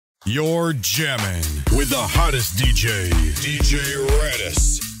You're jamming with the hottest DJ, DJ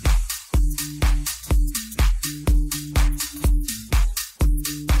Rattis.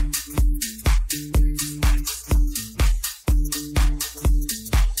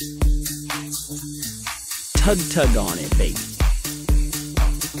 Tug tug on it, baby.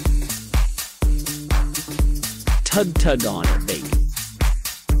 Tug tug on it, baby.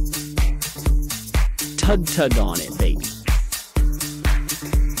 Tug tug on it, baby.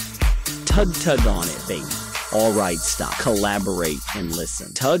 Tug tug on it, baby. Alright, stop. Collaborate and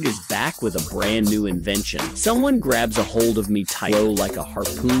listen. Tug is back with a brand new invention. Someone grabs a hold of me tight, flow like a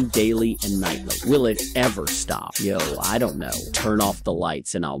harpoon daily and nightly. Will it ever stop? Yo, I don't know. Turn off the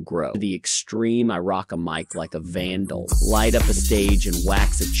lights and I'll grow. To the extreme, I rock a mic like a vandal. Light up a stage and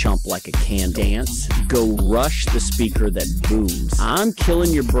wax a chump like a candle. Dance, go rush the speaker that booms. I'm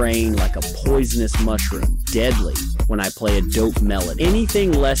killing your brain like a poisonous mushroom. Deadly when I play a dope melody.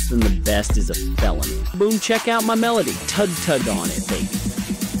 Anything less than the best is a felony. Boom, check out my melody. Tug tug on it, baby.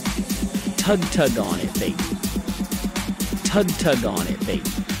 Tug tug on it, baby. Tug tug on it, baby.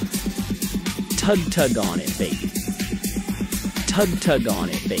 Tug tug on it, baby. Tug tug on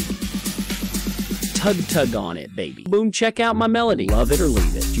it, baby. Tug tug on it, baby. Boom, check out my melody. Love it or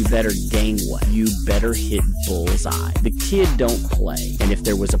leave it. You better gang what? You better hit bullseye. The kid don't play, and if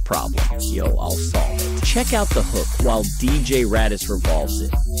there was a problem, yo, I'll solve it. Check out the hook while DJ Rattis revolves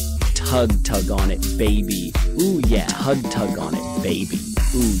it. Tug tug on it, baby. Ooh yeah. Tug tug on it, baby.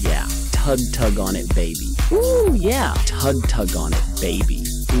 Ooh yeah. Tug tug on it, baby. Ooh yeah. Tug tug on it, baby.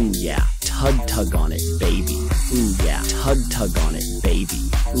 Ooh yeah. Tug tug on it, baby. Ooh yeah. Tug tug on it, baby.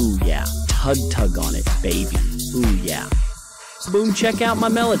 Ooh yeah. Tug tug on it, baby. Ooh yeah. Boom, check out my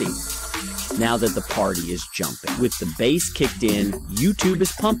melody. Now that the party is jumping, with the bass kicked in, YouTube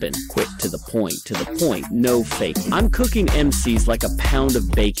is pumping. Quick to the point, no faking. I'm cooking MCs like a pound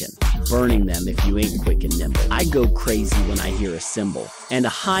of bacon, burning them if you ain't quick and nimble. I go crazy when I hear a cymbal, and a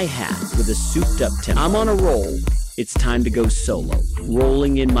hi-hat with a souped-up tempo. I'm on a roll. It's time to go solo,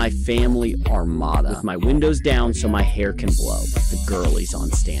 rolling in my family armada, with my windows down so my hair can blow. The girlies on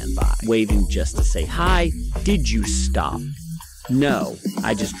standby, waving just to say, hi, did you stop? No,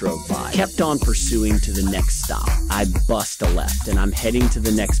 I just drove by. Kept on pursuing to the next stop. I bust a left and I'm heading to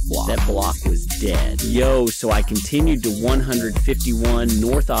the next block. That block was dead. Yo, so I continued to 151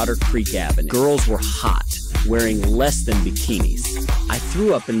 North Otter Creek Avenue. Girls were hot, wearing less than bikinis. I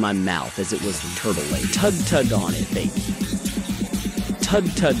threw up in my mouth as it was the turtle lake. Tug tug on it, baby. Tug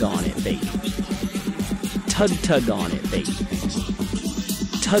tug on it, baby. Tug tug on it, baby.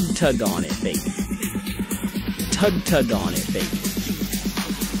 Tug tug on it, baby. Tug tug on it, baby.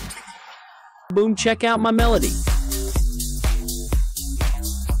 Boom, check out my melody.